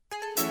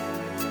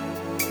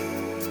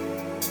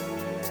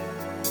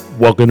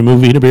Welcome to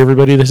Movie to Be,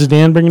 everybody. This is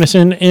Dan bringing us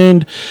in,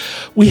 and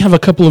we have a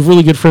couple of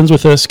really good friends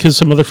with us because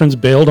some other friends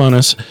bailed on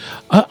us.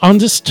 On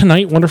this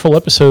tonight wonderful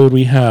episode,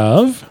 we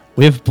have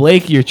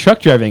Blake, your truck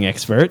driving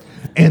expert.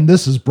 And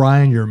this is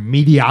Brian, your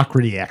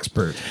mediocrity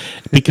expert.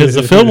 Because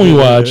the film we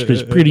watched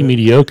was pretty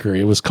mediocre.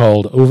 It was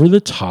called Over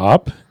the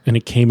Top, and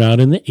it came out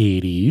in the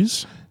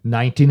 80s.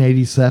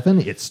 1987,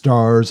 it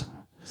stars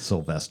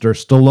Sylvester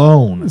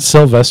Stallone.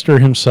 Sylvester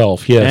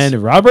himself, yes.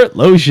 And Robert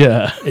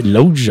Loggia.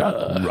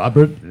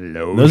 Robert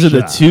Loggia. Those are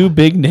the two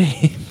big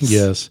names.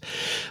 Yes.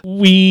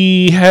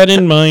 We had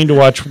in mind to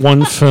watch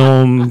one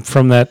film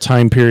from that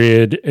time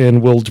period,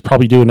 and we'll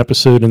probably do an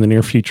episode in the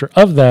near future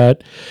of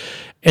that.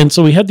 And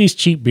so we had these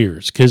cheap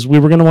beers because we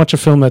were going to watch a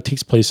film that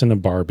takes place in a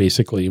bar,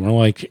 basically. We're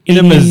like, in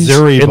a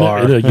Missouri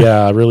bar.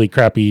 Yeah, really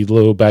crappy,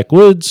 low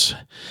backwoods.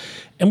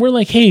 And we're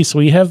like, hey, so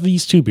we have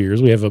these two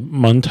beers. We have a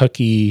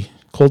Montucky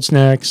Cold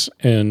Snacks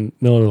and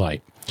Miller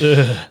Lite.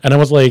 And I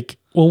was like,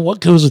 well,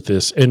 what goes with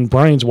this? And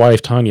Brian's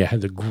wife, Tanya,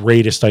 had the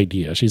greatest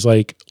idea. She's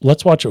like,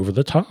 let's watch Over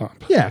the Top.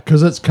 Yeah,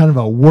 because it's kind of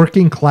a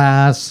working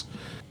class,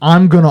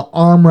 I'm going to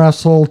arm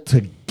wrestle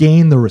to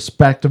gain the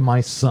respect of my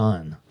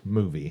son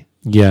movie.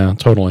 Yeah,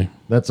 totally.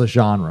 That's a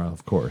genre,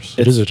 of course.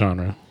 It is a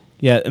genre.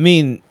 Yeah, I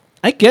mean,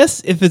 I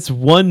guess if it's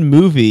one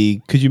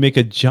movie, could you make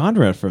a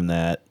genre from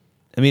that?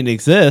 I mean, it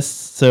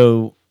exists,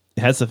 so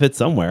it has to fit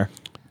somewhere.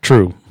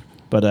 True.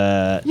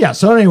 But yeah,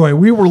 so anyway,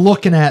 we were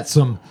looking at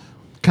some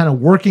kind of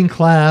working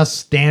class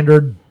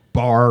standard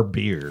bar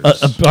beers.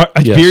 a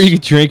Yes. beer you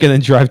could drink and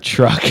then drive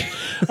truck.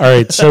 All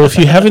right, so if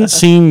you haven't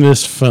seen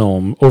this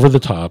film, Over the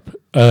Top,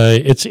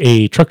 it's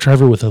a truck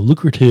driver with a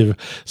lucrative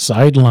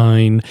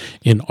sideline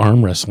in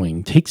arm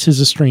wrestling takes his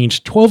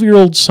estranged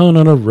 12-year-old son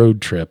on a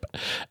road trip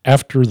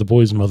after the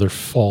boy's mother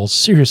falls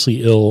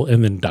seriously ill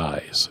and then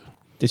dies.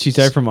 Did she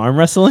die from arm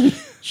wrestling?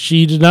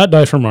 She did not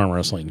die from arm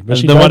wrestling, but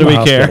she Then died what in do the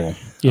we care? hospital.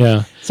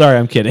 Yeah. Sorry,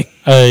 I'm kidding.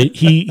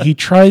 He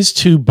tries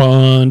to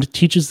bond,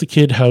 teaches the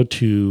kid how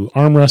to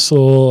arm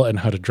wrestle and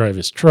how to drive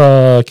his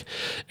truck.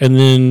 And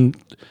then,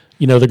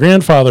 the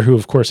grandfather, who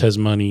of course has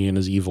money and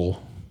is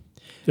evil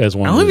as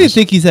one. I don't even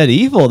think he's that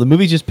evil. The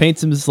movie just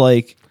paints him as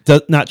like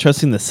not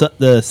trusting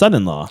the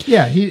son-in-law.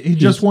 Yeah, he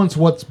just wants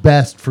what's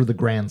best for the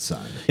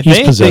grandson. If He's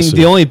anything, possessive.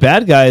 the only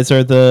bad guys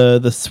are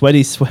the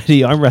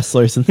sweaty arm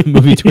wrestlers in the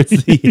movie towards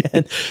the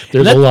end.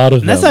 There's a lot of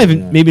and that's them. not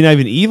even maybe not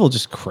even evil,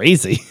 just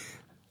crazy.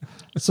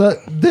 So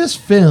this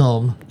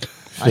film,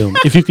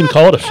 If you can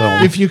call it a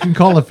film. if you can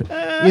call it,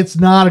 it's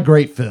not a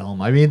great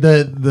film. I mean,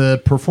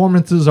 the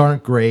performances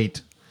aren't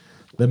great.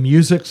 The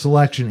music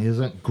selection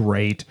isn't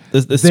great.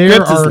 The There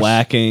script is are-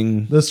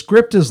 lacking. The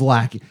script is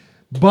lacking,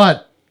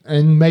 but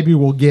and maybe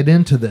we'll get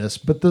into this,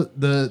 but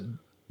the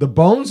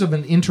bones of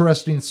an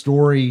interesting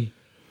story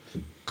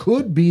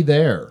could be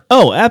there.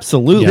 Oh,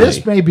 absolutely.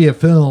 This may be a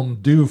film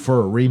due for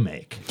a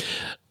remake.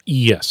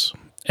 Yes.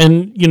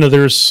 And,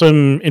 there's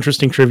some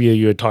interesting trivia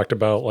you had talked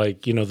about.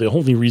 Like, the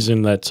only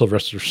reason that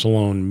Sylvester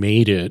Stallone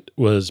made it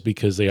was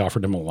because they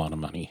offered him a lot of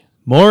money.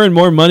 More and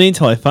more money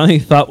until I finally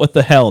thought, what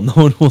the hell? No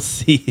one will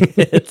see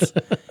it.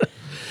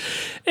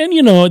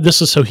 And,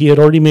 this is so he had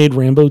already made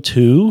Rambo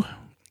 2.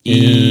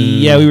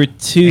 Yeah, we were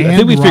two. I And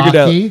think we figured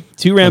out Rocky.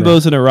 2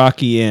 Rambos and a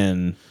Rocky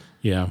in.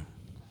 Yeah.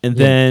 And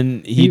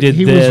then he did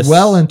He this. was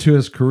well into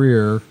his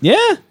career.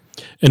 Yeah.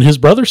 And his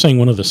brother sang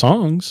one of the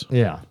songs.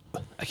 Yeah.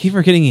 I keep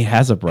forgetting he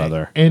has a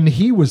brother. And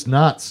he was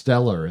not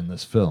stellar in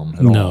this film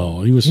at all.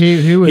 No, he was.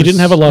 He He didn't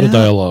have a lot of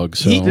dialogue.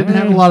 So He didn't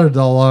have a lot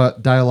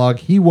of dialogue.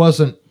 He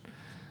wasn't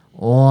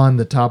on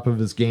the top of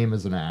his game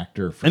as an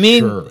actor, for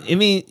sure.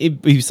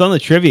 If you saw in the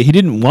trivia, he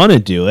didn't want to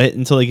do it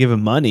until they gave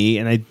him money.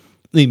 And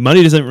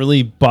money doesn't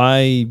really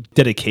buy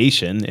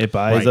dedication. It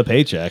buys Right. a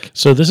paycheck.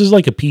 So this is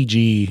like a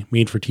PG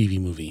made-for-TV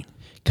movie.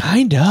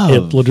 Kind of.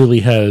 It literally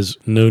has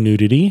no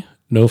nudity,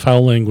 no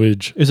foul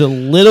language, There's a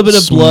little bit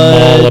of small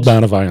blood.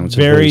 amount of violence,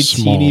 Very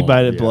small. teeny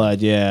bit of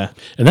blood, yeah.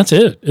 And that's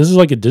it. This is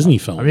like a Disney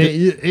film. I mean,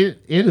 it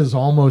is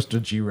almost a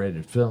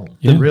G-rated film.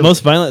 Yeah. Really.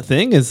 Most violent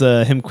thing is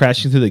him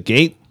crashing through the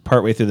gate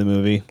partway through the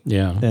movie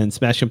yeah. and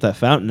smashing up that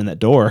fountain and that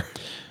door.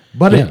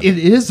 But Yeah. it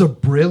is a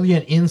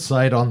brilliant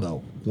insight on the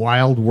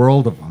wild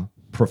world of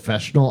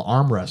professional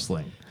arm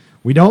wrestling.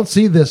 We don't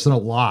see this in a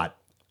lot.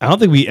 I don't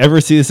think we ever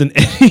see this in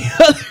any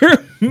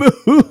other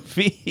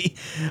movie.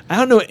 I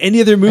don't know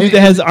any other movie And-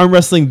 that has arm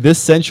wrestling this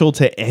central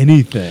to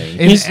anything.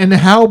 And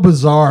how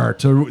bizarre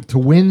to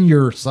win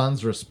your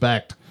son's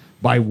respect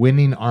by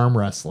winning arm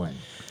wrestling.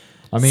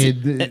 I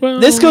mean,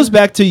 This goes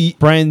back to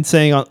Brian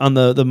saying on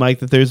the mic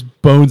that there's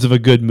bones of a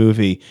good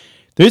movie.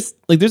 There's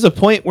a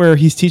point where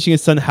he's teaching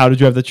his son how to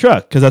drive the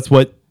truck because that's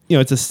what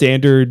it's a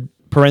standard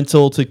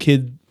parental to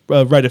kid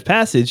rite of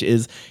passage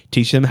is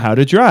teach them how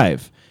to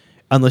drive,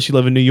 unless you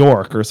live in New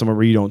York or somewhere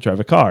where you don't drive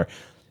a car.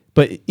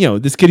 But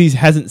this kid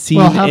hasn't seen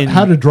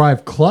how to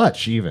drive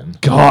clutch even.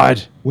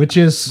 God, Which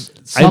is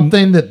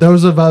something that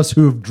those of us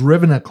who have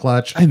driven a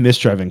clutch, I miss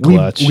driving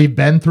clutch. we've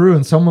been through,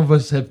 and some of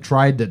us have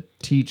tried to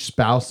teach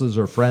spouses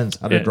or friends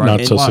how to drive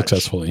Not so clutch.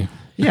 successfully.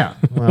 Yeah,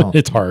 well,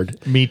 It's hard.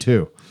 me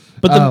too.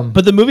 But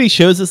the movie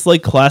shows us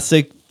like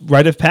classic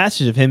rite of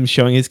passage of him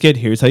showing his kid,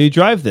 here's how you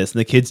drive this. And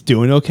the kid's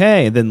doing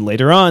okay. And then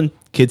later on,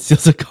 kid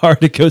steals a car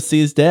to go see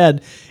his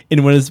dad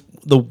in one of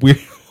the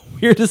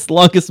weirdest,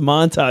 longest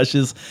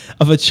montages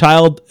of a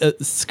child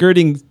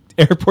skirting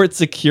airport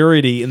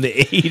security in the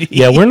 80s.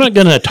 Yeah, we're not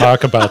going to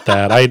talk about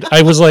that.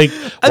 I was like,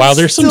 wow,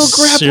 there's some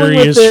still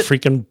grappling with serious it.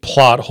 freaking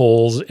plot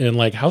holes. And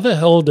like, how the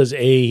hell does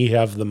he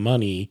have the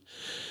money?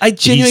 I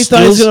genuinely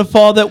thought he was going to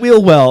fall that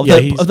wheel well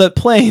of that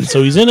plane.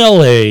 So he's in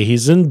LA,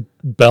 he's in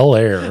Bel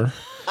Air,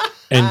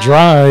 and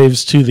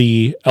drives to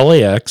the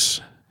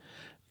LAX,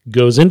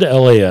 goes into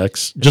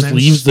LAX, just then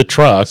leaves the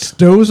truck.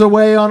 Stows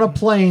away on a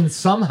plane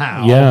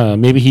somehow. Yeah,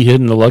 maybe he hid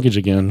in the luggage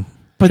again.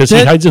 But Because he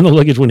then- hides in the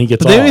luggage when he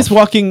gets But off. then he's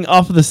walking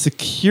off of the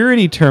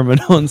security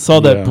terminal and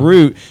saw that Yeah.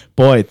 brute.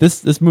 Boy,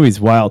 this movie's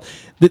wild.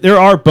 There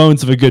are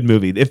bones of a good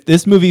movie. If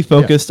this movie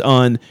focused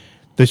on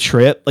the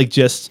trip, like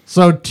just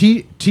So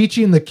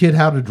teaching the kid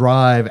how to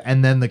drive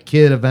and then the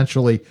kid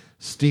eventually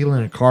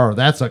stealing a car,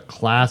 that's a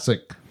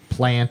classic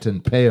plant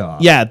and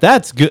payoff. yeah,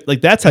 that's good.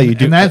 Like that's how you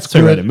do. And that's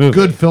so write a good, movie.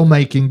 good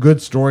filmmaking,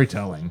 good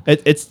storytelling.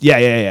 It's yeah,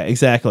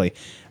 exactly.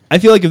 I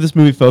feel like if this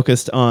movie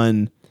focused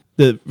on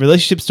the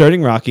relationship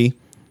starting rocky,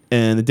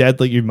 and the dad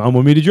like your mom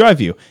wanted me to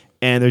drive you,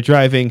 and they're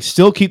driving,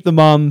 still keep the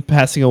mom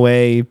passing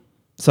away.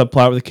 Subplot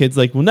where the kid's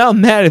like, well, now I'm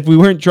mad if we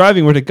weren't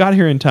driving, we'd have got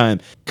here in time.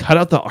 Cut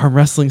out the arm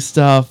wrestling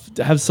stuff.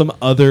 Have some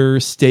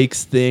other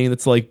stakes thing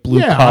that's like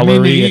blue Yeah, collar. I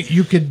mean,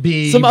 you could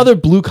be some other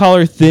blue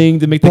collar thing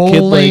to make the kid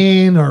like.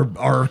 bowling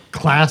or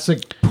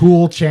classic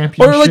pool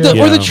championship. Or like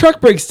or the Yeah. truck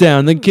breaks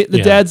down. The kid, the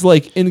Yeah. dad's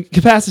like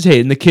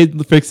incapacitated, and the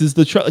kid fixes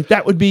the truck. Like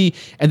that would be,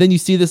 and then you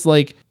see this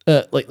like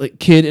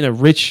kid in a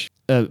rich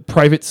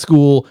private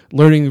school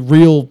learning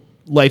real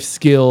life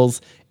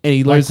skills, and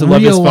he learns to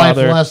love his real life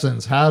father.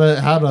 lessons, how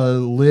to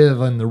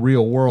live in the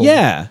real world.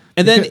 Yeah,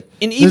 and then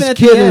and even this at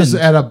kid the is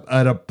end,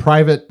 at a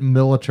private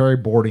military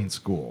boarding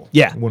school.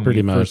 Yeah, when pretty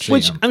we much. first see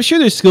which him. I'm sure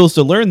there's skills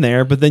to learn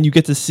there, but then you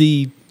get to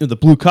see the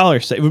blue collar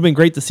stuff. It would have been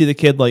great to see the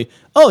kid like,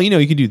 oh, you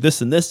can do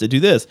this and this to do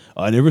this.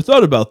 Oh, I never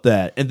thought about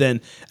that. And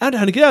then I don't know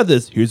how to get out of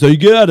this. Here's how you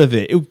get out of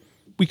it.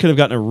 We could have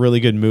gotten a really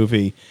good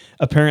movie.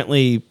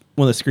 Apparently,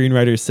 one of the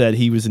screenwriters said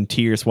he was in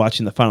tears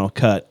watching the final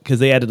cut because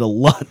they added a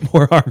lot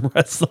more arm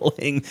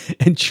wrestling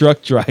and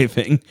truck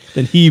driving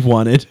than he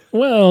wanted.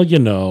 Well,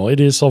 it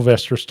is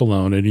Sylvester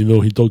Stallone, and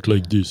he talks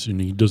like this,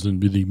 and he doesn't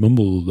really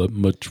mumble that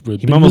much.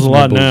 He mumbles a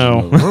lot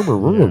now.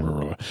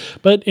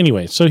 But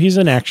anyway, so he's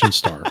an action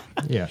star.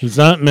 Yeah. He's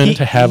not meant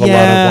to have a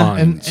yeah, lot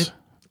of lines.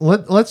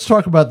 Let's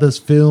talk about this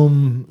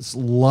film's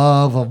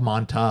love of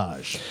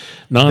montage.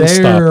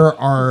 Non-stop. There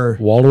are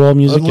Wall-to-wall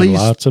music at and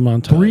least lots of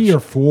montage. 3 or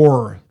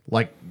 4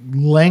 like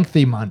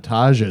lengthy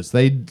montages.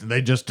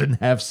 They just didn't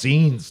have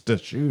scenes to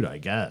shoot, I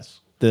guess.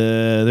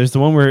 There's the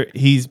one where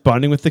he's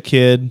bonding with the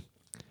kid.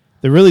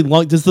 The really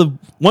long. Does the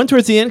one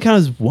towards the end count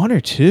as 1 or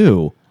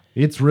 2?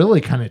 It's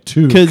really kind of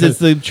 2 Because it's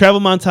the travel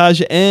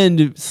montage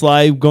and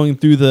Sly going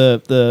through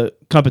the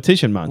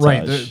competition montage.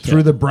 right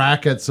through the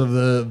brackets of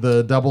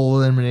the double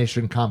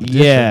elimination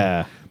competition.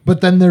 Yeah.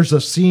 But then there's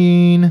a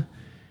scene,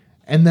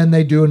 and then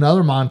they do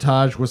another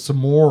montage with some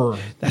more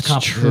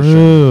competition.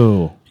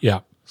 True.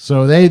 Yeah.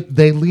 So they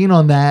lean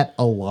on that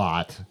a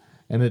lot,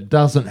 and it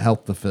doesn't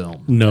help the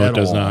film. No, at it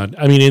does all. not.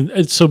 I mean,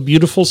 it's so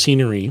beautiful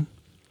scenery.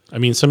 I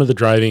mean, some of the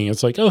driving,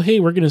 it's like, oh, hey,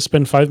 we're going to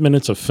spend 5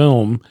 minutes of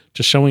film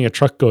just showing a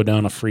truck go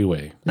down a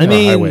freeway. I or a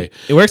mean, highway.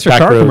 it works for Back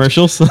car roads.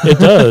 commercials. It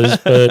does,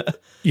 but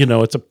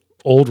it's a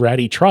old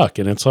ratty truck,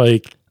 and it's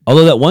like,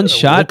 Although that one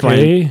shot,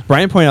 okay.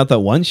 Brian pointed out that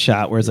one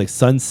shot where it's like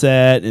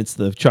sunset, and it's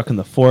the truck in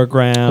the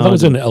foreground. well, that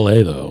was in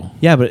L.A. though.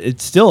 Yeah, but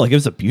it's still like it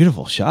was a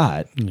beautiful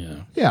shot. Yeah,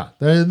 Yeah,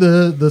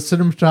 the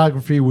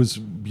cinematography was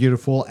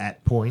beautiful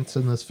at points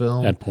in this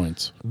film. at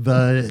points.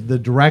 The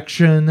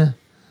direction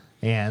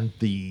and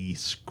the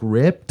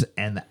script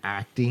and the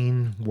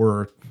acting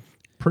were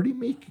pretty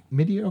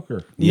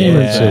mediocre. They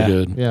weren't so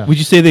good. Yeah. Would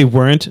you say they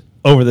weren't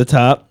over the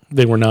top?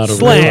 They were not over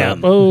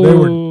Slam. the top. Oh, They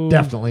were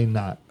definitely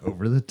not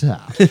over the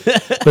top.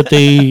 but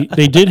they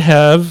did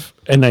have,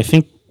 and I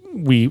think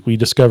we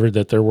discovered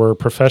that there were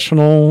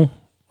professional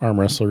arm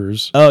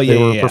wrestlers. Oh, yeah,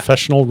 there were yeah.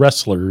 professional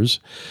wrestlers.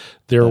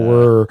 There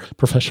were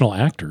professional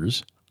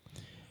actors.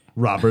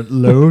 Robert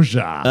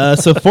Loggia.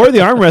 So four of the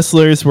arm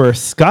wrestlers were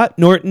Scott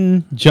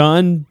Norton,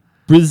 John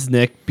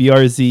Brzeznik,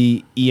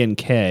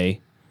 Brzenk,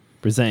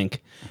 Brzank,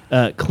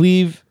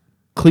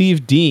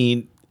 Cleve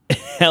Dean,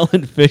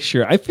 Helen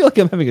Fisher. I feel like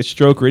I'm having a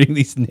stroke reading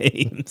these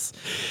names.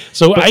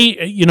 So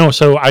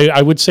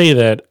I would say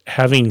that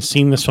having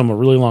seen this film a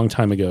really long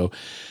time ago,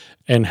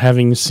 and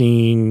having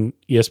seen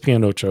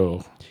ESPN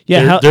Ocho,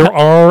 Yeah, there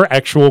are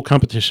actual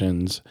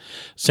competitions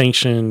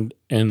sanctioned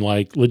and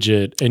like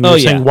legit. And Oh, you're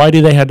yeah. saying, why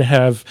do they had to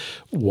have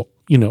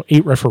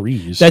 8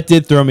 referees? That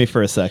did throw me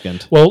for a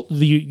second. Well,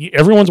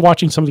 everyone's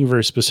watching something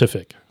very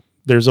specific.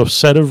 There's a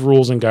set of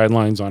rules and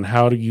guidelines on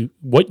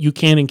what you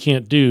can and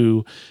can't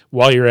do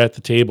while you're at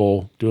the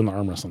table doing the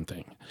arm wrestling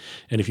thing.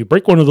 And if you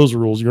break one of those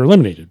rules, you're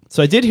eliminated.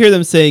 So I did hear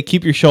them say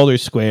keep your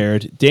shoulders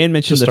squared. Dan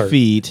mentioned To the start.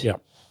 feet. Yeah.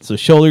 So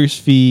shoulders,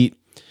 feet.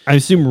 I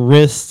assume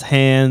wrists,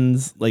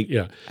 hands, like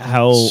Yeah.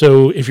 how.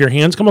 So if your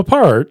hands come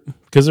apart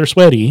because they're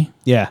sweaty,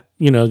 yeah.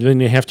 then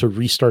you have to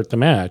restart the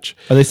match.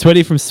 Are they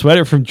sweaty from sweat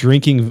or from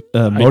drinking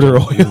motor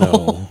oil?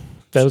 No.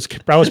 That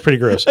was pretty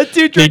gross. That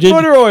dude They drank did-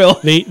 motor oil.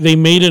 They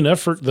made an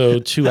effort though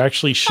to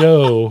actually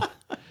show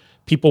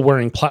people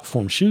wearing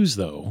platform shoes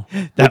though.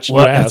 That's which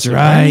you ask,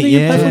 why do they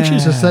get platform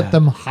shoes? To set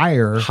them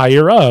higher.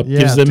 Higher up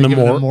gives them to give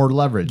more them more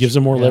leverage. gives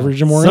them more Yeah.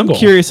 leverage and more So I'm angle.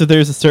 curious if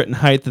there's a certain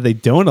height that they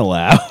don't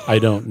allow. I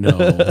don't know,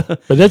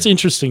 but that's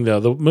interesting though.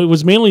 It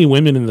was mainly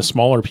women and the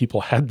smaller people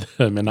had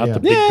them, and not Yeah. the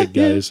big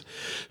guys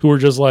who were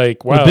just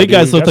like, wow. The big dude,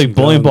 guys you look got like some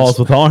bowling guns. balls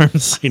with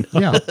arms. I know.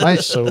 Yeah, I,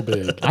 So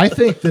big. I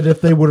think that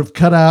if they would have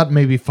cut out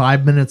maybe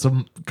 5 minutes of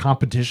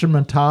competition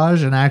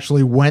montage and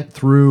actually went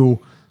through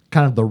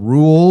kind of the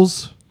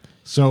rules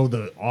so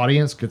the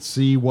audience could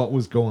see what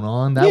was going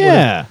on,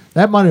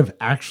 that might have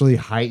actually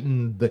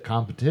heightened the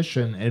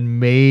competition and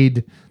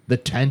made the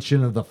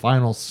tension of the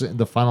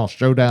final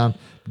showdown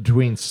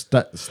between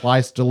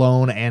Sly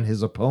Stallone and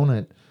his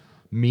opponent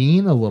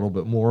mean a little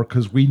bit more,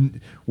 because we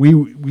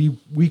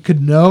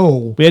could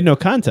know. We had no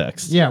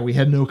context. Yeah, we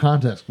had no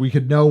context. We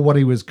could know what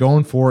he was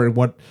going for and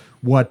what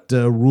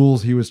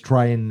rules he was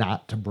trying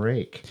not to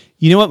break.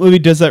 You know what movie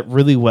does that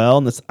really well?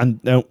 And I'm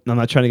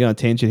not trying to get on a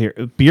tangent here.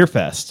 Beer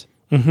Fest.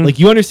 Like,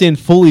 you understand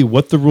fully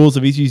what the rules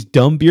of each of these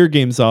dumb beer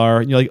games are,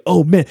 and you're like,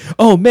 oh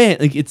man,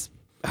 like, it's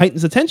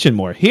heightens attention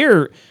more.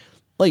 Here,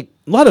 like,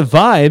 a lot of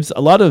vibes, a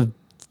lot of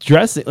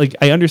dressing. Like,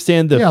 I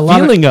understand the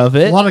feeling of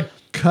it. A lot of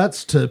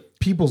cuts to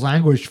people's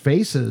anguished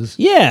faces.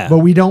 Yeah. But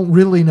we don't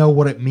really know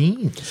what it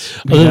means.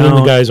 Other than the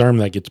No. guy's arm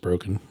that gets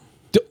broken.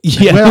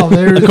 Yeah. Well,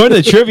 there's- according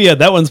to the trivia,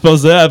 that one's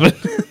supposed to happen.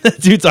 That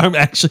dude's arm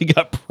actually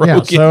got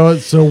broken. Yeah,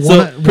 so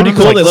Pretty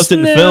cool. They left it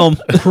in the film.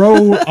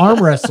 pro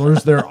arm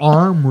wrestlers, their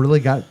arm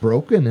really got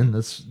broken in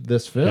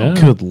this film.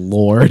 Yeah. Good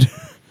Lord.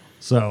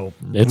 So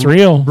It's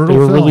real. brutal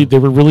They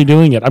were really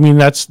doing it. I mean,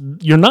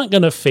 you're not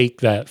going to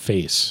fake that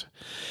face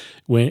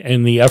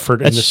and the effort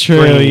and the That's true.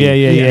 strain. Yeah.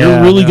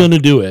 You're really going to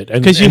do it.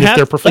 And 'Cause you if have-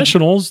 they're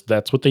professionals,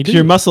 that's what they do.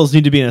 Your muscles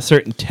need to be in a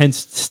certain tense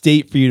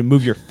state for you to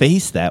move your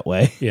face that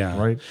way. Yeah.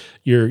 Right.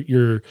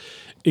 You're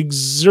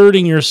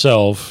exerting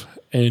yourself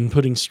and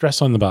putting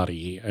stress on the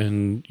body,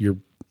 and you're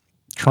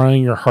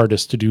trying your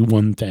hardest to do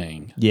one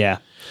thing. Yeah.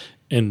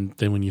 And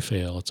then when you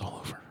fail, it's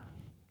all over.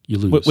 You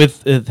lose.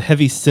 With a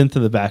heavy synth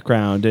in the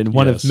background and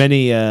one Yes. of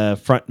many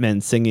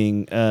frontmen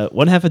singing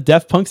one half of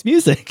Daft Punk's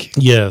music.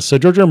 Yeah, so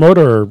Giorgio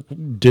Moroder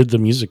did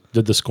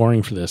the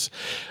scoring for this.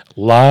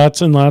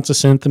 Lots and lots of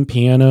synth and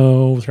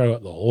piano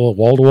throughout the whole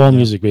wall-to-wall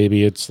music,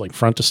 baby. It's like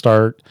front to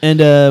start. And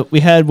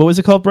we had, what was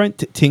it called,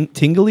 Brent?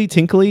 Tinkly?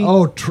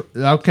 Oh,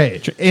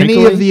 okay. Any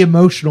trickly? of the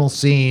emotional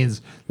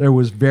scenes, there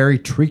was very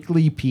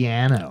trickly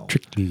piano,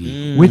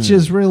 which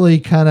is really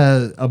kind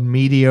of a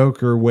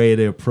mediocre way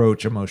to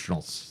approach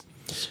emotional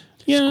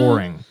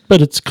scoring.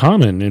 But it's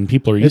common, and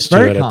people are used to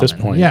very it at this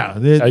common. point. Yeah,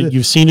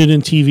 You've seen it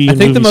in TV and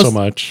think the movies so most-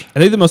 much. I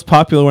think the most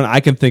popular one I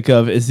can think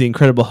of is the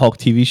Incredible Hulk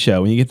TV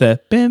show. When you get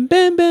that bam,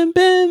 bam, bam,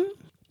 bam,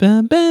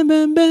 bam, bam,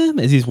 bam, bam,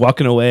 as he's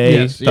walking away,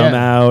 Yes, thumb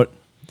yeah. out.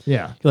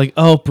 Yeah. You're like,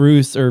 oh,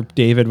 Bruce or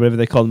David, whatever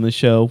they called him in the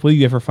show, will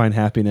you ever find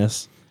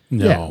happiness?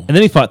 No. Yeah. And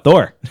then he fought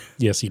Thor.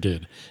 Yes, he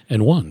did.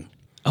 And won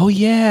Oh,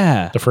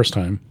 yeah. the first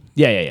time.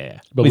 Yeah.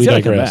 But He's we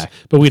gotta come digress. back.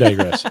 But we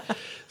digress.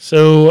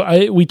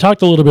 So we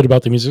talked a little bit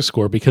about the music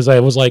score, because I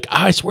was like,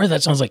 I swear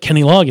that sounds like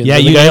Kenny Loggins. Yeah,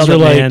 and you the guys nailed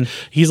were it, like, man.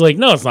 he's like,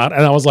 no, it's not.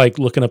 And I was like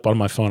looking up on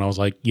my phone. I was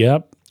like,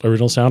 yep,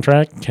 original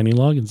soundtrack, Kenny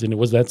Loggins. And it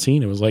was that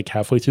scene. It was like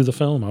halfway through the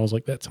film. I was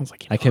like, that sounds like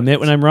Kenny I commit Loggins.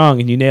 when I'm wrong,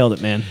 and you nailed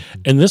it, man.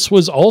 And this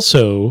was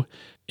also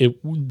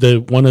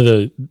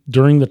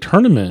during the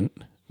tournament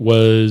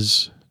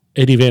was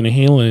Eddie Van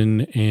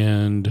Halen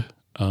and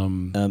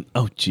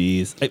Oh,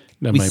 geez. That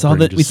We my saw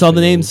brain we just saw the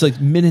failed. names like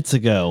minutes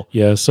ago.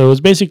 yeah. So it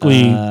was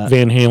basically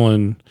Van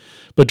Halen,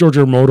 but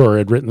Giorgio Moroder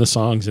had written the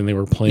songs and they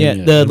were playing.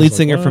 Yeah, it. the And lead it's like,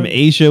 singer from what?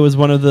 Asia was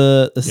one of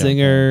the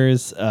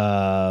singers.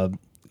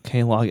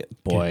 Can't log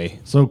it, boy.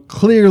 So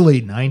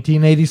clearly,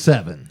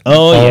 1987.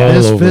 Oh Oh, yeah,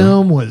 This over.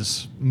 film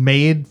was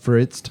made for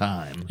its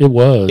time. It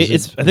was.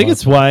 it's. I think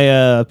it's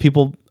why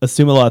people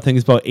assume a lot of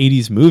things about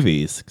 '80s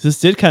movies, because this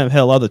did kind of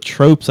have a lot of the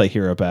tropes I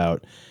hear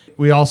about.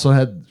 We also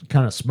had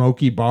kind of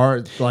smoky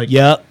bars, like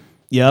Yep.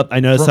 I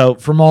noticed how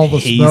from all the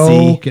hazy,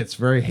 smoke, it's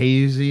very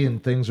hazy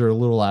and things are a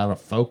little out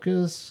of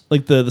focus.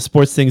 like the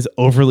sports thing's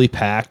overly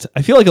packed.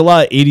 I feel like a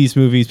lot of '80s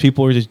movies,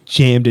 people were just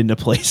jammed into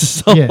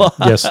places. A Yeah. lot.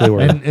 Yes, they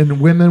were.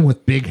 And women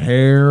with big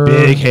hair,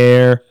 Big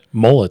hair.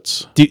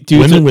 Mullets. Dudes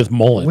Women with- with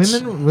mullets.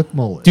 women with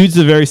mullets. Dude's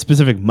a very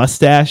specific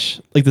mustache.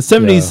 Like the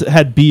 70s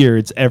had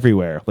beards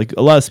everywhere. Like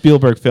a lot of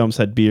Spielberg films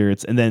had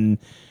beards, and then,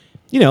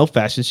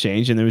 fashions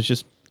changed, and there was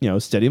just,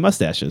 steady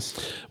mustaches.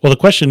 Well, the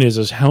question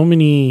is how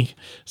many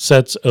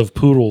sets of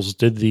poodles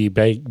did the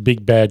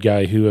big bad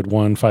guy who had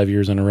won 5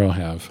 years in a row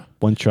have?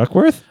 One truck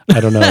worth? I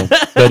don't know,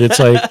 but it's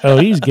like, oh,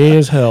 he's gay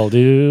as hell,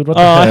 dude. What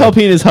the I heck? hope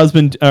he and his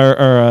husband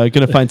are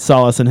going to find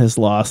solace in his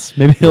loss.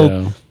 Maybe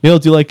he'll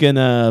do like an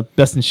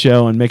Best in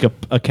Show and make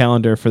a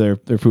calendar for their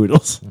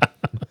poodles.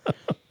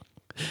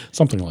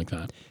 Something like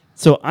that.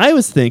 So I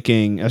was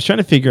trying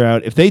to figure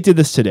out if they did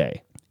this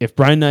today, if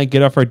Brian and I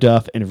get off our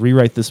duff and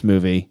rewrite this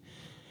movie,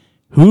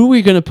 who are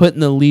we going to put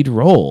in the lead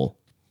role?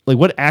 Like,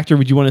 what actor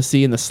would you want to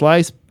see in the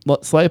Sly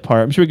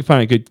part? I'm sure we can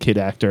find a good kid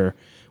actor.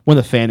 One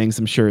of the Fannings,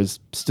 I'm sure, is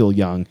still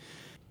young.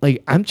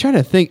 Like, I'm trying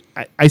to think.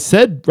 I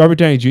said Robert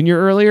Downey Jr.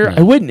 earlier. Yeah.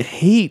 I wouldn't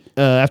hate,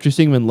 after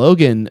seeing him in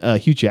Logan,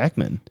 Hugh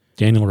Jackman.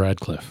 Daniel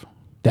Radcliffe.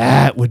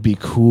 That would be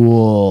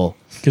cool.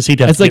 Because he'd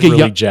have It's to like get a really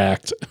young-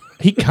 jacked.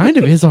 He kind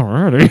of is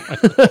already.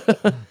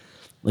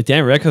 Like,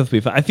 Daniel Radcliffe would be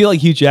fun. I feel like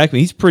Hugh Jackman,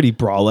 he's pretty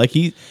brawl-like.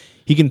 He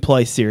can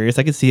play serious.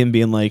 I can see him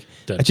being like,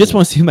 I just Deadpool.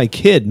 want to see my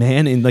kid,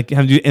 man, and like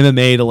have him do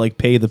MMA to like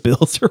pay the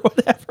bills or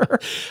whatever.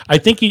 I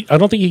don't think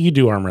he could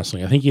do arm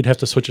wrestling. I think you'd have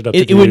to switch it up.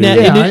 It to would do- not,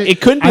 Yeah, it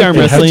couldn't be I arm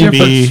think It'd have wrestling.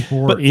 to be.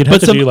 sport. You'd have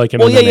to some, do like an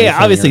well, MMA yeah,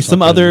 thing obviously or some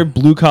something. other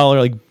blue collar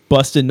like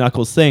busted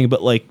knuckles thing.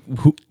 But like,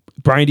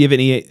 Brian, do you have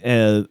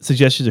any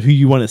suggestions of who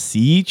you want to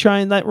see try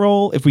in that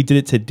role if we did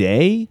it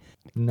today?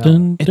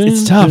 No.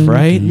 It's tough,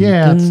 right?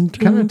 Yeah, it's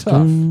kind of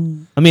tough.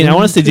 I mean, I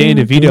want to say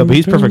Danny DeVito, but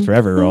he's perfect for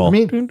every role. I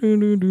mean,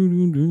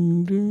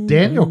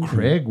 Daniel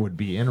Craig would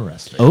be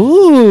interesting.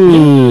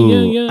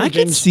 Oh, I can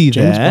James- see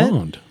James that.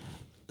 Bond.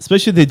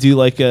 Especially if they do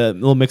like a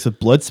little mix of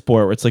blood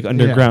sport where it's like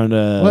underground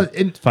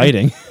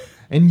fighting.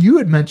 And you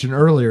had mentioned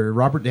earlier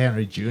Robert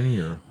Downey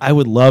Jr. I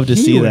would love to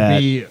He see would that.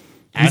 be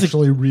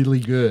actually really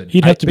good.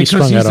 He'd have to be Because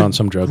strung he's out a on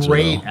some drugs,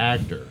 Great though.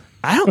 actor.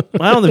 I don't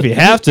know if you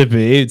have to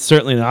be. It's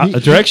certainly not a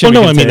direction. Well,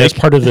 no, we I can mean take.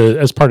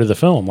 as part of the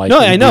film. Like, No,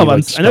 he'd I know. be, But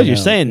like, I know what you're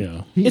strung out,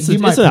 saying. Yeah. It's He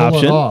might it's an pull it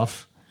option.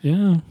 off.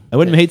 Yeah. I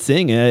wouldn't hate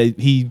seeing it.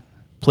 He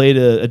played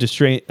a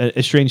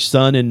estranged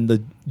son in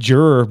the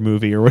Juror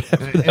movie or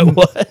whatever that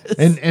was.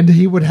 And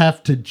he would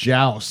have to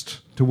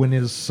joust to win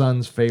his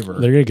son's favor.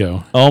 There you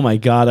go. Oh my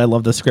God, I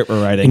love the script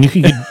we're writing. And you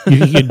could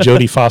get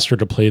Jodie Foster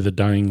to play the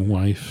dying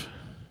wife.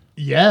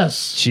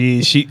 Yes.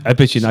 Jeez, I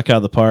bet you knock it out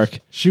of the park.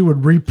 She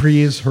would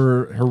reprise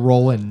her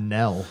role in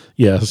Nell.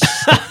 Yes.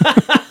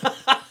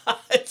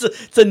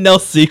 It's a Nell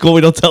sequel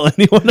we don't tell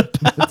anyone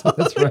about.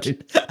 That's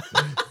right.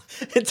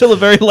 Until the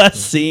very last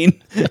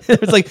scene.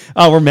 It's like,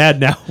 oh, we're mad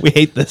now. We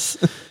hate this.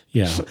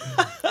 Yeah.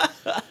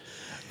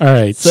 All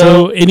right.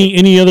 So- So,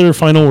 any other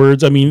final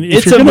words? I mean, if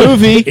It's you're a gonna-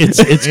 movie.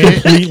 It's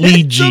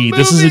completely G. a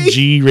This is a movie.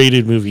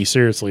 G-rated movie.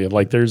 Seriously,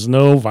 like there's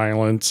no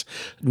violence,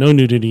 no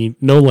nudity,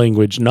 no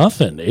language,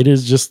 nothing. It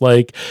is just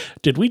like,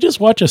 did we just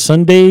watch a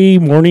Sunday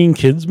morning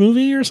kids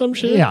movie or some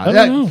shit? Yeah. I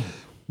don't know.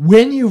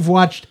 When you've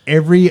watched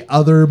every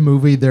other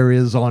movie there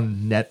is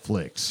on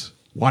Netflix,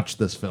 watch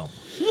this film.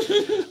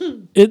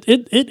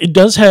 It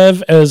does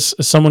have, as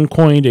someone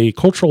coined, a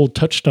cultural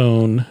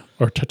touchstone,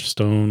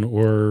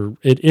 or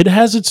it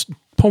has its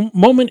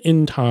moment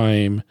in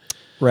time,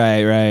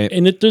 Right.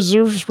 and it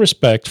deserves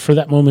respect for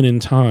that moment in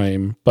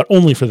time, but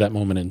only for that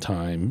moment in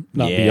time,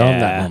 not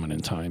beyond that Yeah. moment in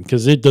time,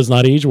 because it does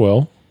not age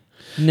well.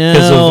 No.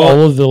 Because of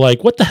all of the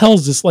like, what the hell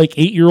is this like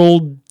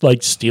 8-year-old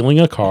like stealing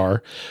a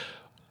car?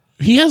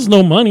 He has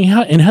no money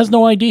and has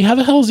no ID. How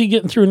the hell is he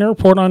getting through an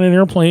airport on an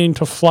airplane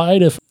to fly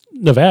to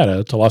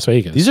Nevada to Las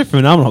Vegas? These are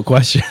phenomenal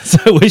questions.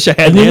 I wish I had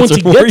And an then once answer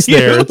he for gets you.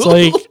 there, it's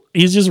like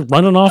he's just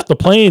running off the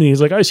plane. And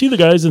he's like, I see the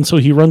guys. And so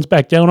he runs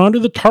back down onto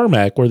the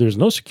tarmac where there's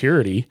no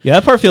security. Yeah,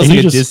 that part feels And like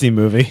he a just- Disney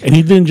movie. And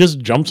he then just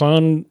jumps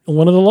on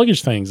one of the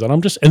luggage things.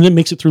 And then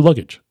makes it through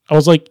luggage. I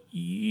was like,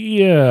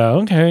 yeah,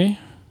 okay.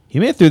 He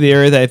made it through the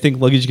area that I think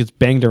luggage gets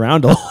banged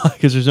around a lot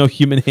because there's no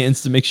human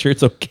hands to make sure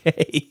it's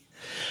okay.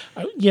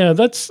 Yeah,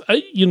 it's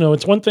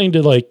one thing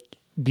to like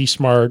be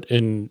smart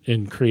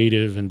and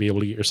creative and be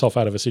able to get yourself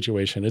out of a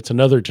situation. It's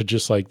another to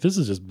just like, this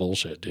is just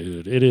bullshit,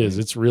 dude. It is.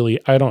 It's really,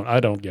 I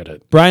don't get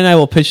it. Brian and I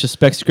will pitch the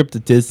spec script to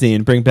Disney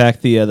and bring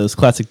back the those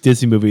classic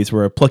Disney movies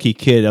where a plucky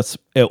kid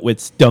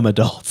outwits dumb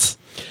adults.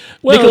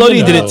 Well,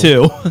 Nickelodeon did it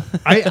too.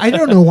 I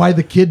don't know why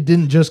the kid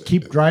didn't just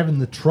keep driving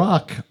the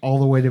truck all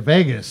the way to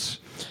Vegas.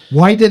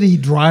 Why did he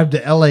drive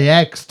to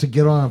LAX to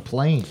get on a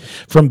plane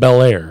From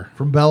Bel Air.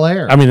 from Bel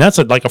Air? I mean, that's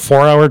like a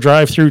 4-hour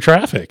drive through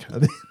traffic.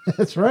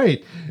 That's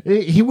right.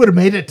 He would have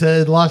made it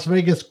to Las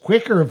Vegas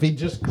quicker if he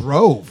just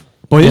drove.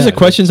 Boy, these are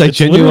questions I It's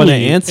genuinely want to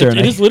literally- answer. It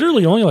and I- is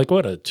literally only like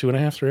what, a 2.5,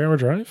 3-hour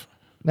drive?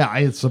 No,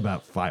 it's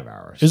about 5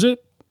 hours. Is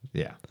it?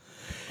 Yeah.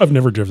 I've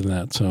never driven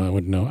that, so I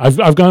wouldn't know.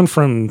 I've gone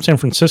from San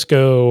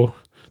Francisco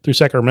through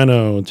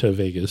Sacramento to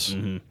Vegas,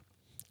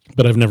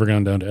 but I've never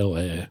gone down to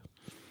LA.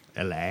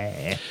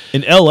 LA.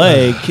 in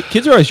LA,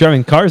 kids are always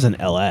driving cars in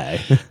LA.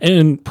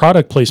 And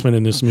product placement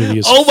in this movie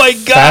is Oh my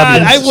God!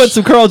 fabulous. I want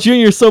some Carl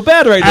Jr. so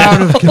bad right now.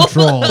 Out of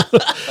control.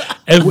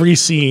 Every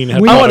scene.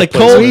 had We- I want a product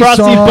cold placement, We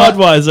frosty saw-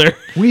 Budweiser.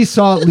 We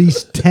saw at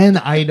least 10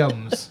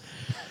 items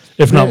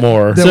if not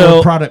more. that So,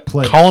 were product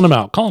placed. Calling them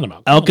out.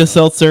 Alka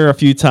Seltzer a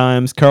few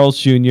times, Carl's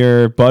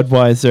Jr.,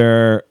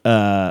 Budweiser,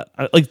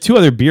 like 2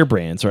 other beer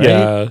brands, right?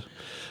 Yeah.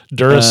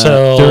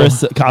 Duracell.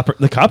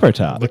 the Copper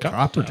Top.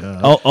 Copper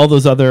tub. All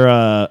those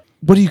other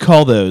what do you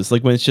call those?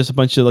 Like when it's just a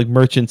bunch of like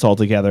merchants all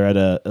together at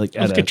a like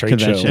a trade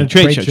convention.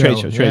 show.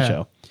 Trade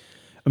show.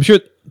 I'm sure.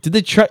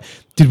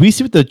 Did we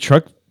see what the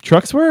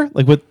trucks were?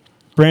 Like what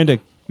brand of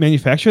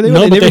manufacturer they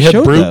No, were? but They never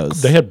showed Brute.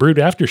 those. They had Brute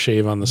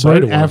aftershave on the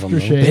side of one of them. though.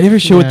 Aftershave. They never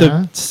showed what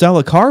Yeah. the style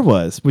of car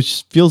was,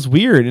 which feels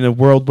weird in a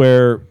world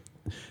where,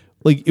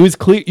 like, it was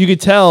clear you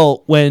could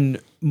tell when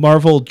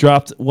Marvel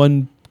dropped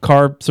one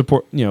car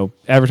support,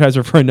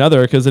 advertiser for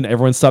another, because then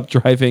everyone stopped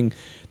driving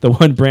the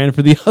one brand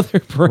for the other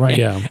brand. Right.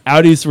 Yeah.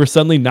 Audis were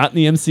suddenly not in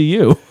the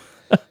MCU.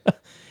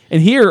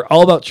 And here,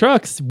 all about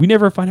trucks, we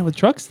never find out what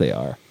trucks they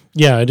are.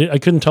 Yeah, I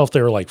couldn't tell if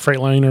they were like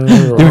Freightliner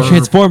They were or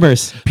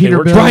Transformers. Peterbilt.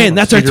 were Brian,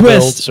 that's our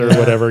twist. Peterbilts or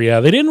whatever. Yeah,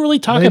 they didn't really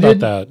talk They about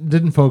that.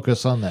 didn't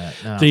focus on that.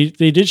 No.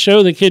 They did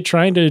show the kid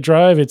trying to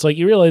drive. It's like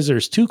you realize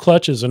there's two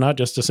clutches and not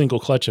just a single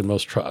clutch in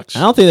most trucks. I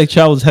don't think that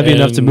child was heavy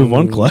enough to move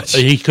one And clutch.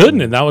 He couldn't,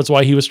 and that was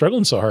why he was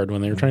struggling so hard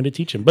when they were trying to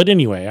teach him. But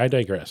anyway, I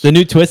digress. The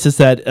new twist is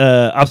that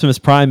Optimus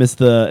Prime is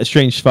the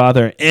estranged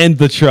father and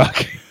the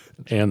truck.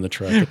 And the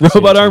truck. at the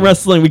same Robot arm time.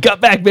 wrestling. We got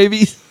back,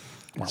 baby.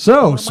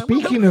 So,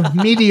 speaking of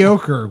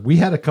mediocre, we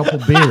had a couple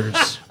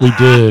beers. We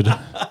did.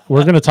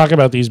 We're going to talk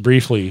about these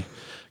briefly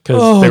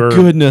because Oh, they were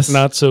goodness.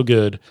 not so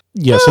good.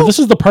 Yeah, so this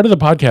is the part of the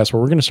podcast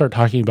where we're going to start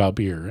talking about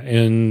beer.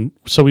 And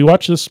so we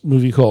watched this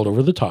movie called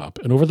Over the Top.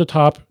 And Over the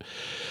Top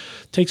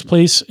takes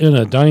place in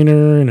a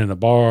diner and in a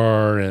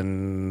bar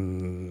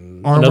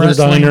and Arm another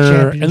wrestling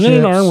diner and then an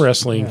championships. arm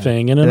wrestling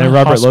thing and in And a then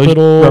Robert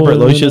hospital. and then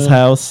Loach's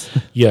house.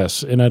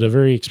 Yes, and at a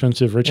very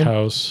expensive rich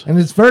house. And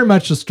it's very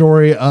much a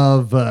story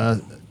of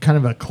kind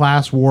of a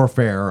class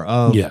warfare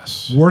of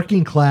Yes.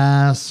 working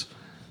class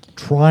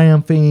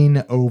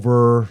triumphing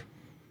over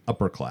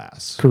upper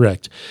class.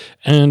 Correct.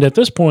 And at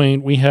this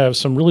point, we have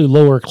some really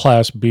lower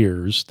class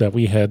beers that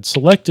we had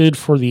selected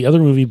for the other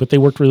movie, but they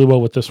worked really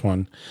well with this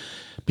one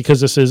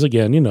because this is,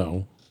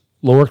 again,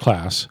 lower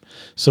class.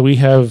 So we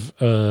have,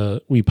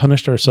 we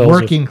punished ourselves.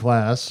 Working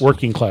class.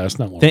 Working class,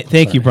 not lower.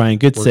 Thank you, sorry. Brian.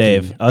 Good Working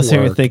save. I was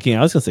sitting here work. thinking,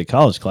 I was going to say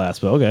college class,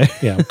 but okay.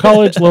 Yeah,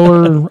 college,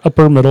 lower,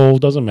 upper, middle,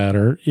 doesn't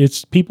matter.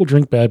 It's people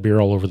drink bad beer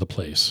all over the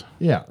place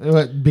Yeah,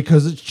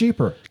 because it's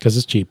cheaper. because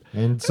it's cheap.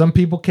 And some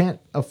people can't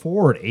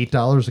afford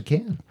 $8 a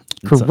can.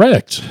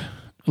 Correct.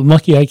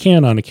 Lucky I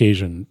can on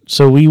occasion.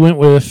 So we went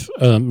with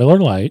Miller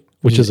Lite,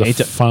 which is a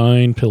 $8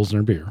 fine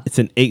Pilsner beer. It's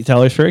an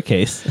 $8 for a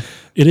case.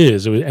 It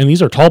is. And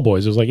these are tall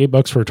boys. It was like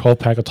 $8 for a 12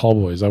 pack of tall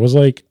boys. I was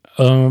like,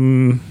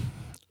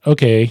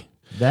 okay.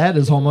 That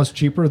is almost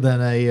cheaper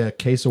than a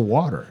case of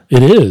water.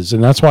 It is.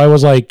 And that's why I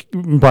was like,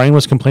 Brian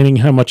was complaining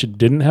how much it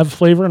didn't have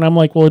flavor. And I'm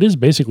like, well, it is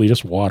basically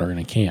just water in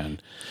a can.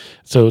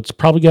 So it's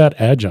probably got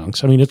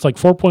adjuncts. I mean, it's like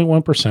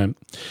 4.1%.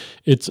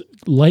 It's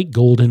light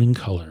golden in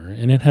color.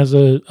 And it has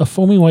a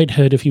foamy white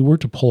head if you were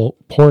to pour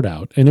it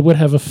out. And it would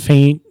have a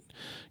faint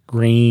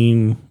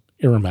grain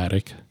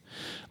aromatic,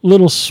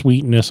 little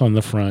sweetness on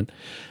the front.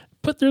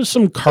 But there's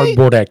some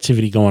cardboard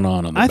activity going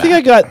on the I back. think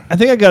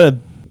I got a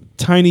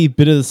tiny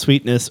bit of the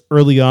sweetness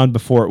early on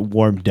before it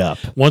warmed up.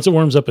 Once it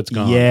warms up, it's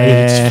gone.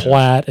 Yeah. It's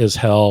flat as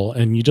hell,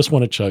 and you just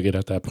want to chug it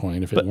at that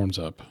point if it warms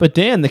up. But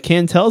Dan, the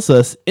can tells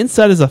us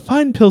inside is a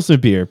fine Pilsner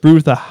beer brewed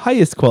with the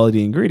highest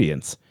quality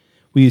ingredients.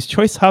 We use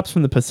choice hops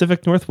from the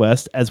Pacific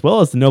Northwest as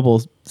well as the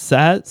noble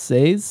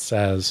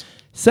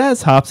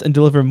Saz hops and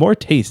deliver more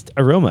taste,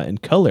 aroma,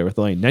 and color with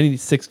only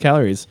 96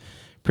 calories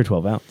per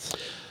 12 ounce.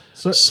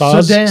 So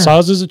Saz,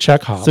 Saz is a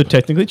Czech hop. So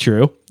technically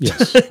true.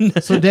 yes.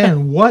 So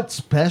Dan, what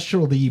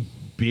specialty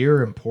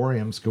beer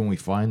emporiums can we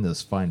find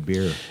this fine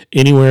beer?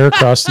 Anywhere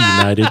across the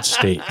United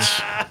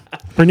States.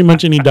 Pretty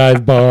much any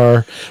dive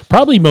bar.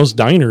 Probably most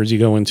diners you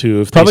go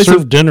into, if Probably they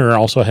serve some- dinner,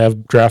 also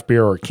have draft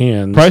beer or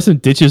cans. Probably some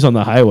ditches on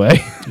the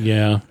highway.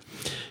 Yeah.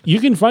 You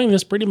can find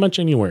this pretty much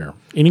anywhere.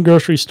 Any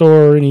grocery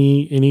store,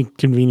 any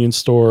convenience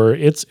store,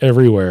 it's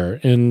everywhere.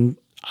 And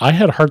I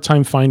had a hard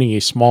time finding a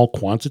small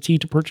quantity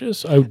to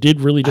purchase. I did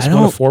really just I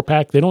want a don't-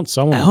 4-pack. They don't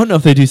sell I them. don't know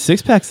if they do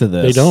 6-packs of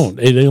this. They don't.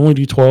 They only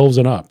do 12s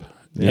and up.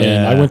 And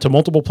Yeah. I went to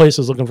multiple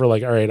places looking for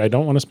like, all right, I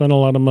don't want to spend a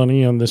lot of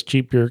money on this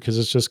cheap beer because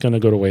it's just going to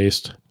go to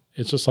waste.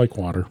 It's just like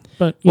water.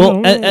 But you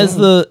Well,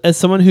 know, as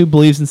someone who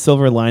believes in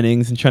silver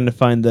linings and trying to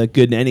find the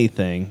good in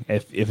anything,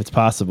 if it's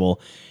possible,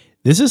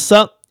 this is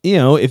some.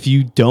 If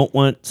you don't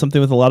want something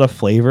with a lot of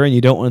flavor and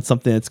you don't want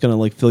something that's going to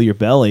like fill your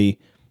belly,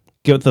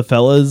 get with the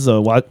fellas.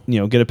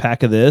 Get a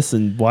pack of this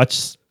and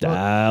watch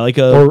like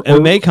a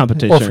MMA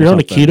competition. or if you're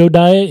on a something. keto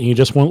diet and you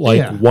just want like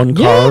Yeah. one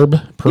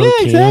carb per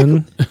Yeah,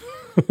 can.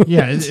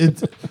 Yeah,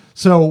 it's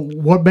so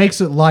what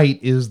makes it light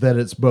is that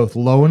it's both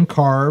low in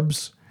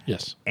carbs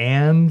Yes.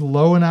 and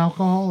low in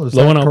alcohol. Is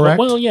Low that in alcohol. correct?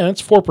 Well, yeah,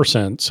 it's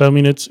 4%. So I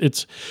mean, it's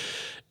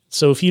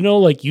so if you know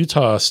like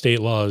Utah state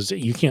laws,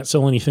 you can't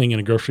sell anything in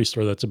a grocery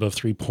store that's above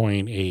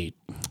 3.8.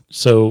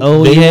 So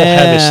Oh, they will have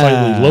yeah. a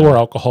slightly lower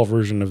alcohol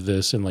version of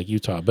this in like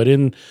Utah, but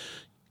in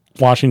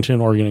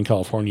Washington, Oregon, and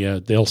California,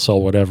 they'll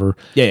sell whatever.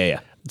 Yeah.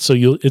 So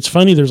it's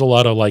funny. There's a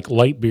lot of like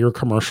light beer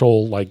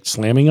commercial like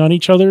slamming on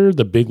each other.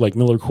 The big like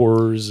Miller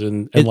Coors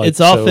and like It's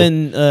so-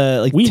 often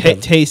like we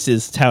have- taste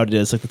is touted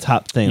as like the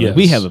top thing. Like, Yes.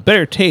 we have a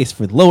better taste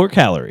with lower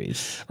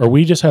calories. or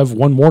we just have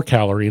one more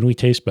calorie and we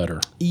taste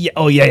better. Yeah.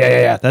 Oh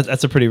yeah.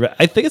 That's a pretty.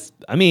 I think it's.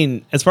 I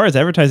mean, as far as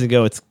advertising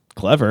go, it's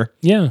clever.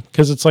 Yeah,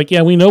 because it's like,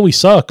 yeah, we know we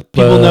suck,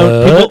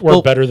 but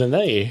we're better than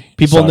they.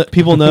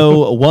 People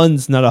know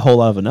one's not a whole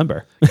lot of a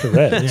number.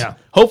 Correct. Yeah.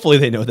 Hopefully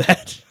they know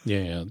that.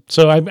 Yeah.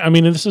 So I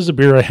mean, this is a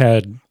beer I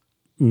had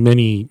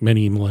many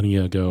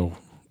millennia ago,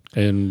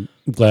 and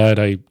glad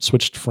I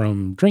switched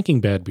from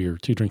drinking bad beer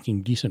to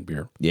drinking decent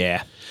beer.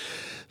 Yeah.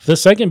 The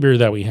second beer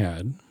that we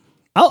had,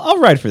 I'll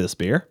ride for this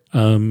beer.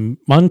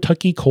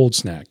 Montucky Cold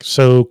Snack.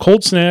 So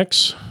Cold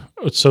Snacks.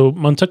 So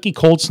Montucky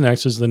Cold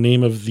Snacks is the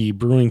name of the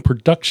brewing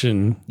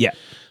production. Yeah.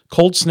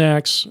 Cold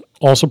Snacks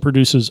also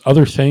produces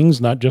other things,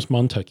 not just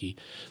Montucky.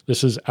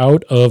 This is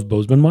out of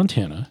Bozeman,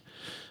 Montana.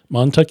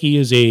 Montucky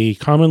is a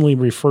commonly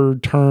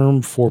referred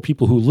term for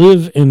people who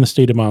live in the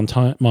state of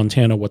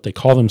Montana, what they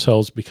call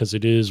themselves, because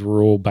it is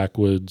rural,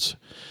 backwoods,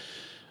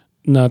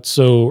 not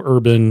so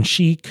urban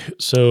chic.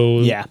 So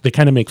yeah, they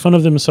kind of make fun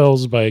of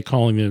themselves by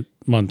calling it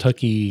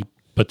Montucky,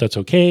 but that's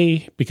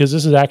okay because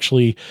this is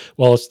actually,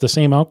 while it's the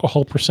same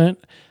alcohol percent,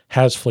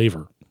 has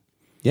flavor.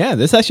 Yeah,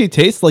 this actually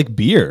tastes like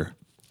beer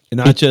and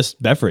not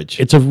just beverage.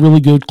 It's a really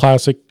good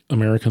classic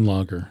American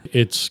lager.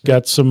 It's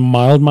got some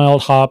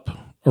mild hop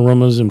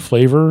aromas and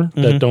flavor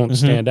that don't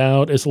stand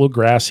out. It's a little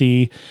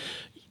grassy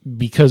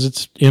because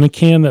it's in a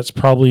can that's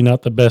probably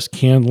not the best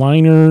can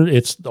liner.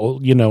 It's,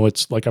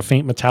 it's like a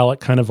faint metallic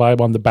kind of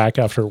vibe on the back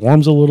after it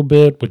warms a little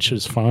bit, which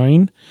is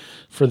fine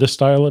for this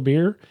style of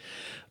beer.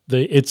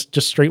 It's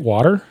just straight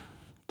water,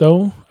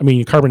 though. I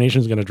mean, carbonation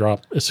is going to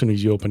drop as soon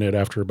as you open it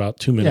after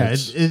about 2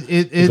 minutes. Yeah,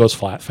 it goes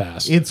flat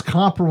fast. It's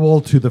comparable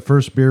to the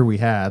first beer we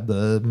had,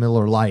 the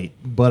Miller Lite,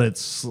 but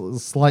it's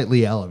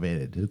slightly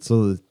elevated.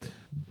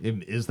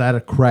 Is that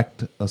a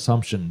correct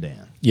assumption,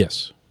 Dan?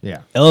 Yes.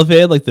 Yeah.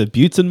 Elevated like the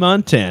buttes in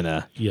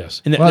Montana.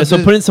 Yes. And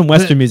so put in some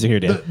Western music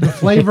here, Dan. The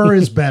flavor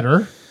is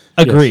better.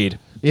 Agreed.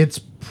 It's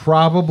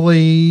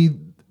probably,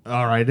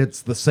 all right,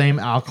 it's the same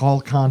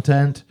alcohol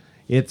content.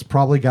 It's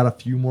probably got a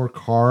few more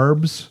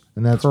carbs,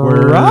 and that's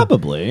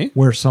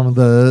where some of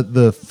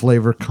the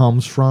flavor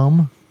comes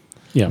from.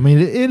 Yeah. I mean,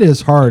 it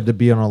is hard to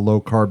be on a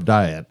low-carb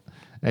diet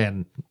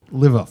and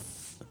live a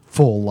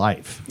full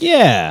life.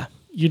 Yeah.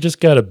 You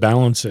just got to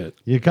balance it.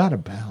 You got to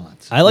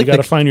balance. You got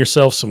to find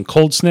yourself some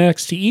cold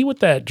snacks to eat with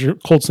that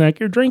cold snack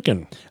you're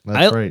drinking.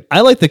 That's right. I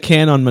like the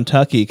can on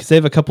Montucky because they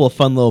have a couple of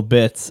fun little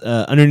bits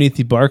underneath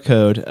the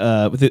barcode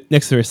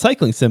next to the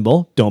recycling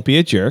symbol. Don't be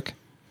a jerk.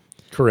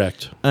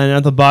 Correct. And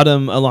at the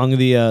bottom along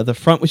the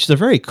front, which is a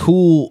very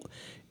cool,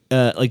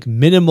 like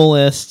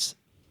minimalist,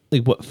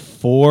 like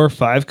 4 or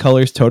 5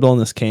 colors total in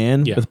this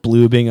can, with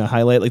blue being a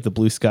highlight, like the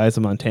blue skies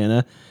of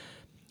Montana.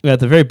 At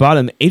the very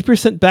bottom,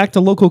 8% back to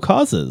local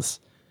causes.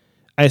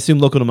 I assume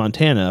local to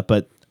Montana,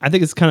 but I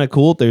think it's kind of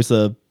cool. There's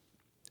a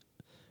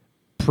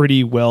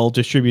pretty well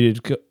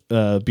distributed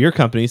beer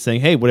company saying,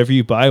 hey, whatever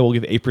you buy, we'll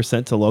give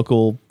 8% to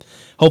local.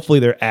 Hopefully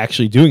they're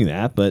actually doing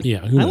that, but I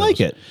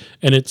like it.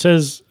 And it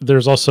says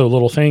there's also a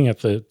little thing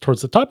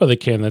towards the top of the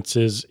can that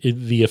says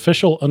the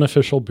official,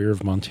 unofficial beer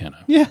of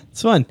Montana. Yeah,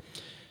 it's fun.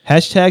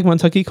 Hashtag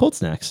Montucky Cold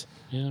Snacks.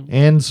 Yeah.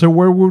 And so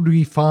where would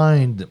we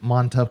find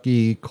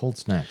Montucky Cold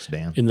Snacks,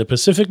 Dan? In the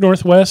Pacific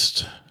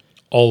Northwest,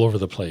 all over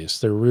the place.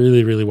 They're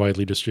really, really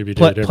widely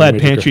distributed.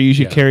 Plaid Pantry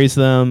usually carries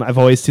them. I've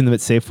always seen them at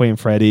Safeway and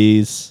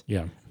Freddy's.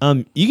 Yeah.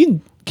 Can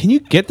you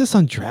get this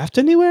on draft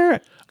anywhere?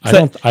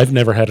 I've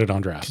never had it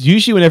on draft.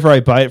 Usually whenever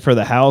I buy it for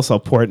the house, I'll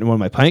pour it in one of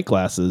my pint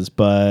glasses,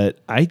 but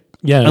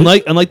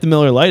unlike the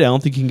Miller Lite, I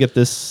don't think you can get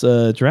this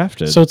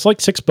drafted. So it's like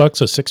 $6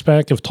 a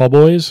 6-pack of Tall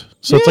Boys.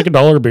 So it's like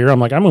 $1 a beer.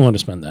 I'm like, I'm willing to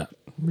spend that.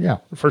 Yeah,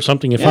 for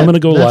something. If I'm going to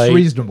go that's light,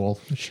 reasonable.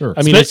 Sure.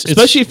 I mean,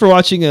 especially for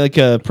watching like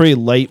a pretty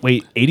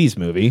lightweight '80s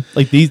movie.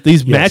 Like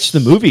these match the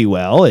movie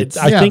well. I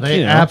think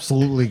they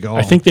absolutely go.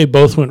 I think they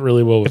both went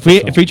really well. With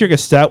if we drink a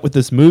stout with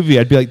this movie,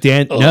 I'd be like,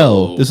 Dan,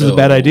 no, this is a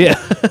bad idea.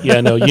 Yeah,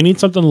 no, you need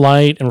something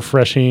light and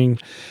refreshing.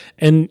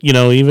 And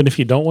even if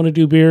you don't want to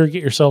do beer,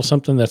 get yourself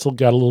something that's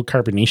got a little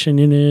carbonation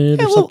in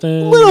it or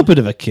something. A little bit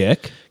of a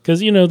kick,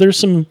 because there's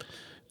some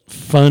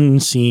fun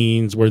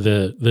scenes where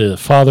the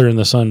father and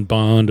the son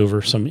bond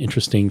over some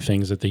interesting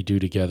things that they do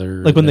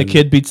together. Like when the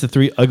kid beats the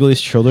 3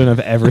 ugliest children I've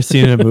ever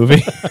seen in a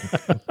movie.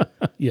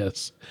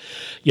 Yes.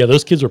 Yeah,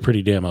 those kids were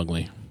pretty damn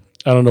ugly.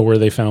 I don't know where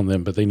they found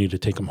them, but they need to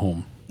take them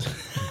home.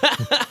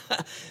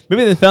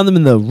 Maybe they found them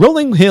in the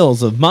rolling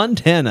hills of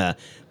Montana.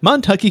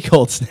 Montucky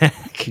Cold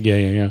Snack.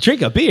 Yeah.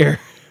 Drink a beer.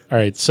 All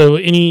right. So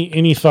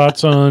any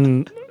thoughts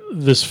on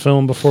this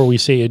film before we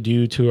say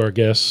adieu to our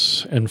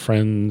guests and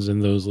friends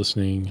and those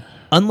listening?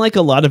 Unlike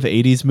a lot of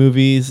 80s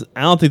movies,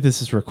 I don't think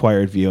this is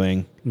required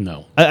viewing.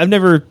 No. I've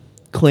never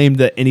claimed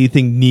that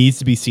anything needs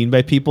to be seen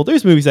by people.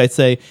 There's movies I'd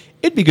say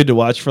it'd be good to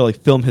watch for like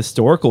film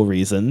historical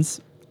reasons.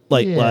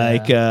 Like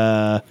Back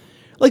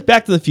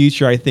to the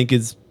Future, I think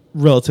is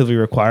relatively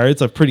required.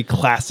 It's a pretty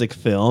classic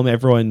film.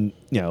 Everyone,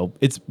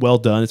 it's well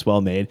done. It's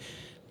well made.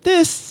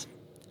 This,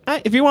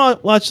 if you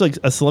want to watch like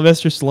a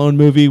Sylvester Stallone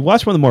movie,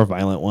 watch one of the more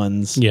violent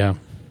ones. Yeah.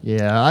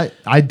 Yeah,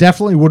 I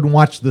definitely wouldn't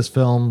watch this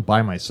film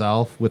by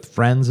myself. With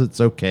friends, it's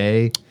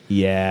okay.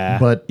 Yeah.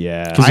 But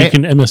yeah. Because you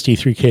can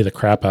MST3K the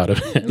crap out of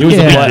it. It was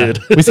Yeah. a lot.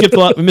 We skipped a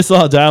lot. We missed a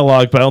lot of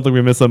dialogue, but I don't think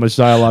we missed that much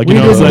dialogue. we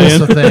You know what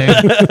I'm didn't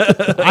saying? miss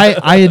a thing.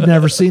 I had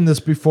never seen this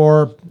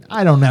before.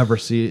 I don't ever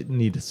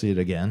need to see it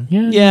again.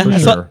 Yeah. For I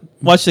saw, sure.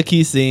 watched the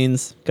key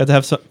scenes. Got to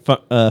have some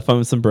fun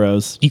with some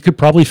bros. You could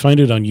probably find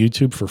it on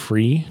YouTube for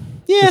free.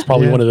 Yeah. It's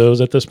probably Yeah. one of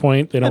those at this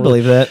point. They I don't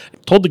believe that.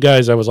 Told the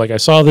guys, I was like, I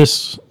saw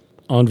this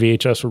on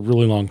VHS a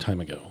really long time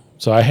ago.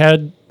 So I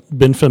had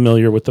been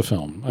familiar with the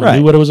film. I Right.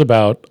 knew what it was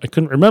about. I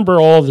couldn't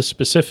remember all of the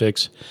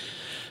specifics.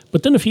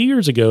 But then a few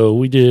years ago,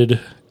 we did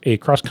a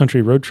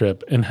cross-country road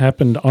trip and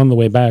happened on the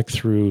way back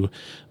through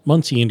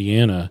Muncie,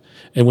 Indiana,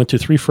 and went to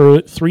Three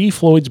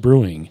Floyds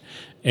Brewing.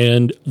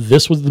 And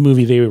this was the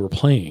movie they were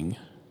playing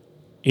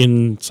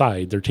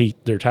inside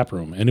their tap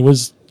room. And it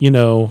was,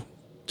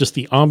 just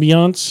the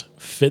ambiance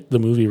fit the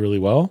movie really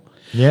well.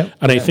 Yeah.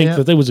 And I think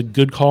that was a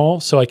good call.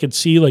 So I could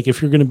see, like,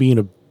 if you're going to be in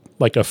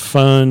a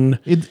fun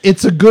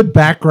It's a good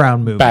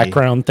background movie.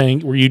 background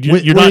thing where you're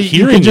Where not you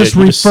hearing can just it,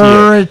 you just see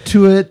refer it. it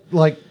to it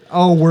like,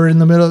 oh, we're in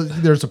the middle.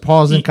 There's a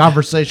pause in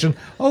conversation.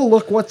 Oh,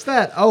 look, what's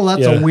that? Oh,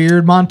 that's Yeah. a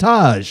weird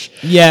montage.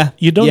 Yeah.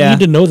 You don't need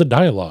to know the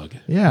dialogue.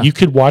 Yeah. You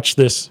could watch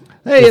this.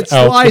 Hey, it's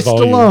without Sly the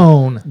volume.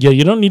 Stallone. Yeah,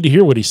 you don't need to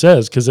hear what he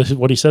says because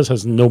what he says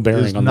has no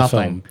bearing There's on nothing.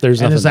 the film.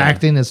 There's and nothing his there.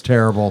 acting is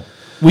terrible.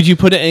 Would you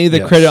put any of the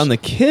Yes. credit on the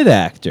kid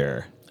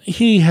actor?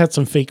 He had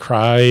some fake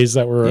cries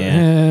that were.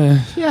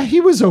 Yeah. Yeah, he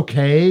was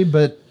okay,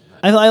 but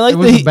I like it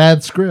was the a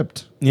bad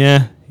script.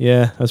 Yeah,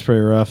 that's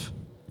pretty rough.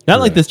 Not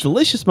like this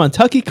delicious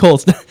Montucky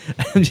Colts.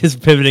 I'm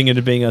just pivoting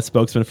into being a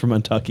spokesman for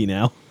Montucky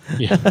now.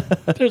 Yeah.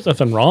 There's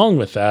nothing wrong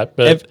with that,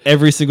 but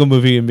Every single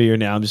movie in beer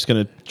now, I'm just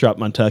going to drop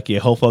Montucky.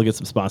 Hopefully I'll get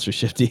some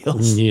sponsorship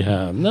deals.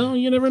 yeah, no,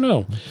 you never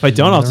know. If I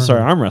don't, I'll have to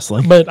start arm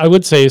wrestling. But I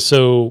would say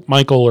so.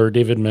 Michael or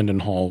David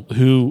Mendenhall,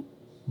 who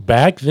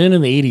back then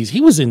in the 80s,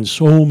 he was in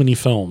so many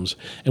films,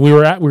 and we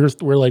were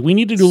like, we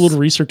need to do a little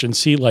research and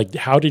see like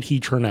how did he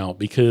turn out,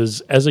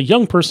 because as a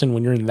young person,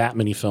 when you're in that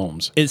many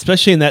films,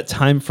 Especially in that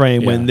time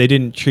frame when Yeah. they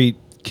didn't treat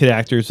kid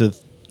actors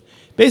with...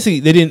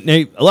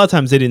 Basically, a lot of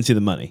times they didn't see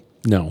the money.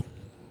 no.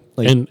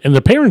 Like- and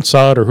the parents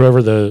saw it, or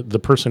whoever the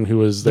person who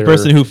was there, The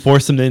person who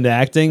forced them into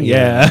acting?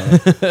 Yeah.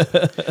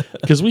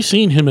 because we've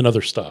seen him in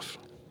other stuff.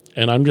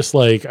 And I'm just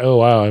like, oh,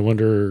 wow, I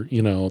wonder,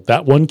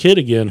 that one kid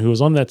again who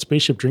was on that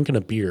spaceship drinking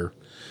a beer.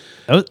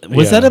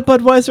 Was that a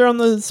Budweiser on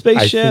the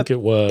spaceship? I think it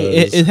was.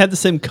 It had the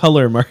same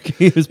color mark.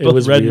 It was It both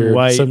was red weird. and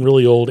white. Some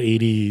really old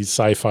 80s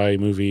sci-fi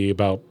movie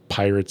about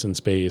pirates in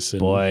space.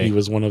 And Boy. he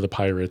was one of the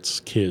pirates'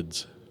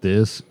 kids.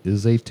 This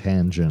is a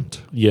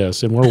tangent.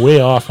 Yes, and we're way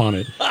off on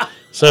it.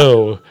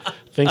 So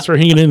thanks for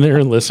hanging in there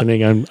and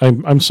listening.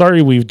 I'm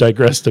sorry we've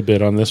digressed a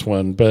bit on this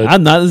one, but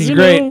I'm not. This is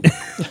great.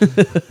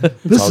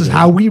 This is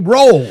how we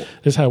roll.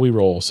 This is how we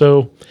roll.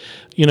 So,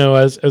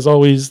 as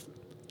always,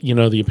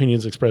 the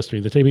opinions expressed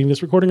during the taping of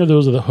this recording are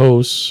those of the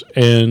hosts,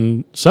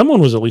 and someone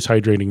was at least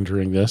hydrating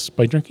during this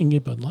by drinking a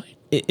Bud Light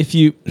If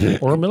you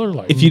or a Miller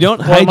Lite. If you don't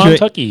or a hydrate-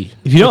 Montucky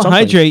if you or don't something.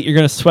 hydrate, you're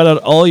going to sweat out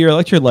all your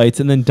electrolytes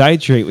and then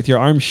dihydrate with your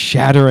arms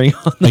shattering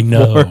on the I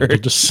know. board. It'll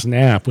just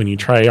snap when you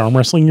try arm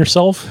wrestling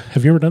yourself.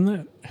 Have you ever done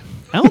that?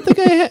 I don't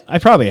think I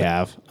probably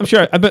have. I'm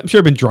sure I've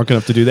been drunk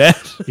enough to do that.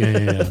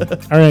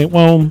 Yeah. All right.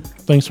 Well,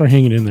 thanks for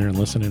hanging in there and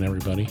listening,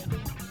 everybody.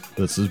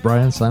 This is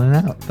Brian signing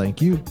out. Thank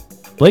you.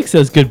 Blake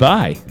says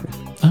goodbye.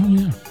 Oh,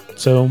 yeah.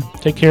 So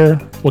take care.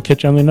 We'll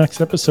catch you on the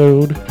next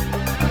episode.